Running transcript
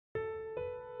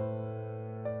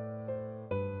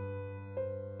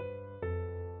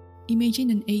Imagine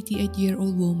an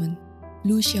 88-year-old woman,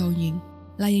 Lu Xiaoying,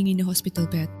 lying in a hospital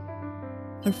bed,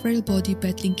 her frail body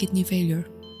battling kidney failure,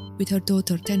 with her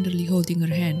daughter tenderly holding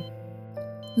her hand.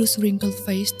 Lu's wrinkled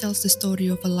face tells the story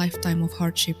of a lifetime of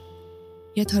hardship,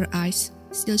 yet her eyes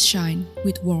still shine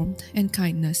with warmth and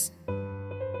kindness.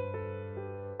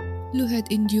 Lu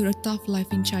had endured a tough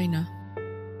life in China.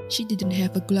 She didn't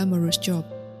have a glamorous job.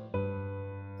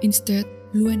 Instead,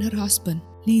 Lu and her husband,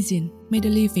 Li Xin, made a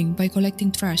living by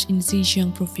collecting trash in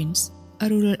Zhejiang province, a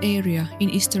rural area in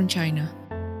eastern China.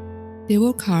 They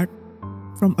worked hard,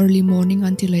 from early morning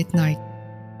until late night,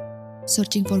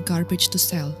 searching for garbage to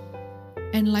sell,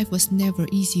 and life was never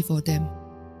easy for them.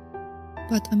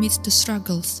 But amidst the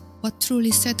struggles, what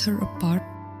truly set her apart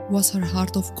was her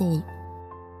heart of gold.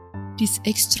 This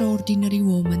extraordinary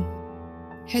woman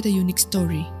had a unique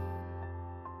story.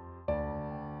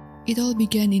 It all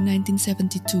began in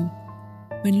 1972,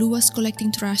 when Lu was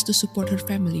collecting trash to support her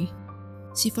family.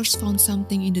 She first found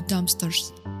something in the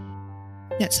dumpsters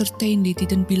that certainly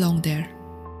didn't belong there.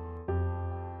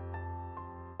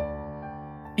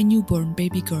 A newborn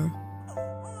baby girl.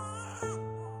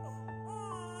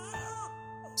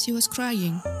 She was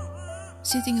crying,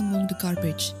 sitting among the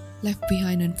garbage, left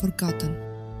behind and forgotten.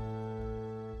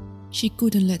 She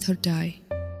couldn't let her die.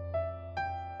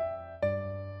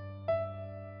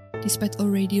 Despite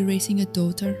already raising a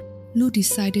daughter, Lu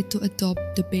decided to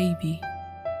adopt the baby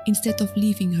instead of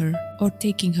leaving her or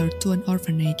taking her to an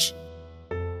orphanage.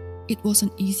 It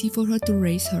wasn't easy for her to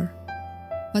raise her,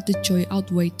 but the joy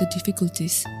outweighed the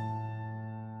difficulties.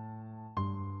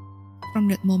 From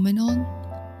that moment on,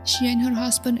 she and her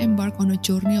husband embarked on a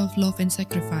journey of love and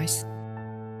sacrifice,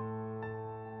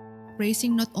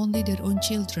 raising not only their own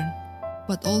children,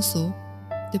 but also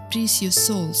the precious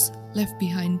souls left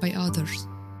behind by others.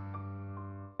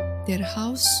 Their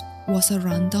house was a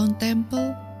rundown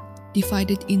temple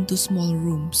divided into small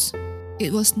rooms.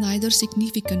 It was neither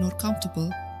significant nor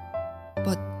comfortable,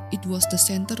 but it was the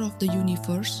center of the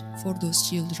universe for those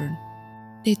children.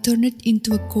 They turned it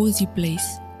into a cozy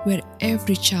place where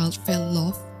every child felt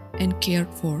loved and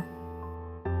cared for.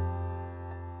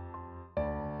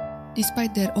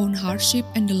 Despite their own hardship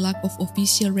and the lack of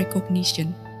official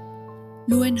recognition,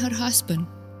 Lu and her husband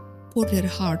poured their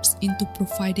hearts into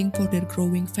providing for their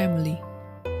growing family,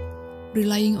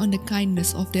 relying on the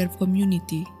kindness of their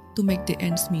community to make the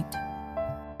ends meet.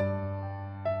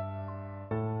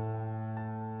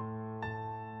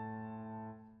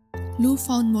 Lu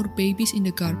found more babies in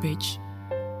the garbage.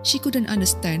 She couldn't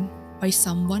understand why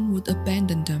someone would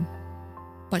abandon them,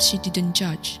 but she didn't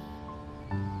judge.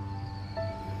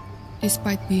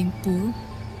 Despite being poor,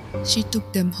 she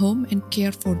took them home and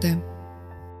cared for them.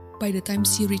 By the time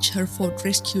she reached her fourth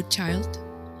rescued child,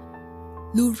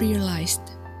 Lu realized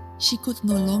she could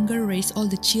no longer raise all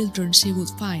the children she would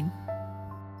find.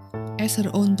 As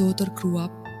her own daughter grew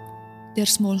up, their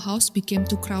small house became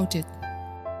too crowded.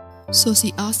 So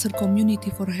she asked her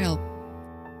community for help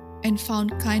and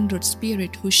found kindred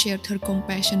spirits who shared her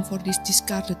compassion for these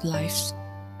discarded lives.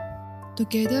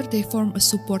 Together they formed a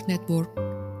support network,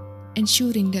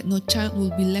 ensuring that no child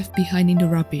will be left behind in the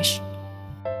rubbish.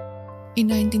 In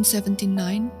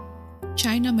 1979,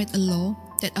 China made a law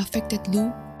that affected Lu,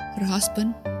 her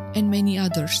husband, and many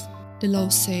others. The law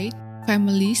said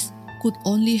families could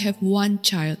only have one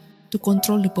child to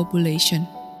control the population.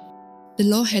 The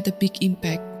law had a big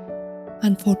impact.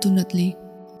 Unfortunately,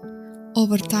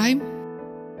 over time,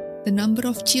 the number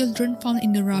of children found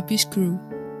in the rubbish grew,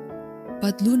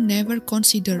 but Lu never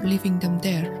considered leaving them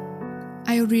there.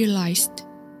 I realized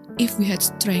if we had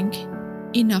strength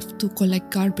enough to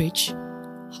collect garbage,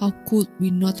 how could we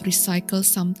not recycle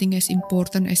something as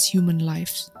important as human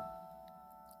lives?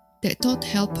 That thought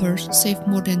helped her save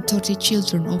more than 30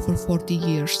 children over 40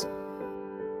 years.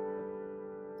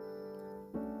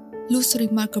 Lu's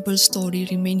remarkable story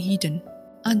remained hidden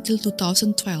until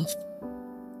 2012,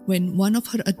 when one of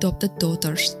her adopted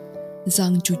daughters,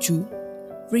 Zhang Juju,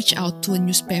 reached out to a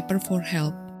newspaper for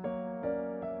help.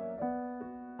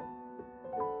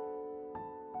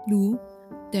 Lu,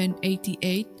 then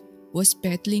 88, was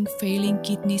battling failing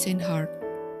kidneys and heart,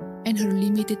 and her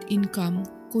limited income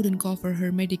couldn't cover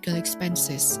her medical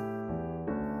expenses.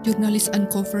 Journalists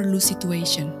uncovered Lu's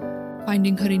situation,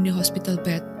 finding her in a hospital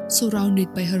bed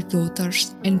surrounded by her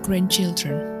daughters and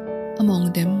grandchildren.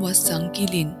 Among them was Zhang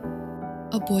Qilin,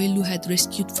 a boy Lu had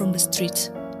rescued from the streets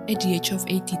at the age of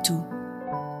 82.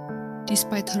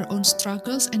 Despite her own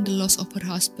struggles and the loss of her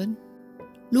husband,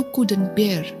 Lu couldn't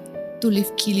bear to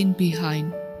leave Qilin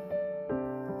behind.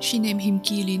 She named him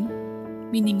Qilin,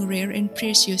 meaning rare and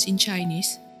precious in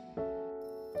Chinese.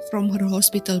 From her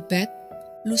hospital bed,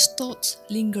 Lu's thoughts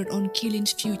lingered on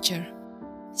Qiling's future.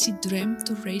 She dreamed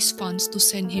to raise funds to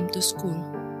send him to school,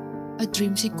 a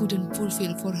dream she couldn't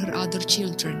fulfill for her other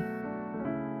children.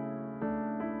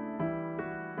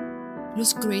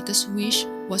 Lu's greatest wish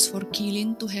was for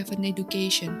Qiling to have an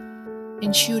education,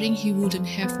 ensuring he wouldn't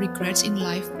have regrets in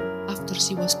life after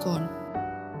she was gone.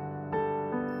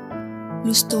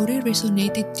 Lu's story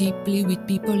resonated deeply with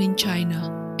people in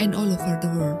China and all over the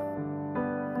world.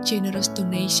 Generous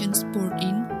donations poured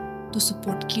in to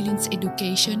support Qiling's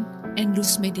education and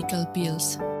Lu's medical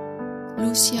bills.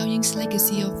 Lu Xiaoying's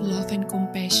legacy of love and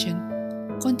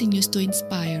compassion continues to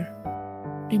inspire,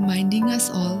 reminding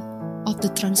us all of the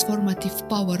transformative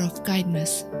power of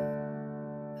kindness.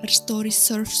 Her story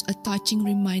serves a touching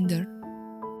reminder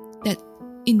that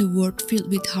in a world filled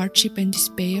with hardship and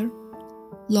despair,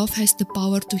 love has the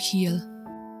power to heal,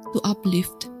 to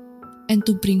uplift, and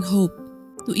to bring hope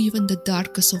to even the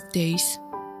darkest of days.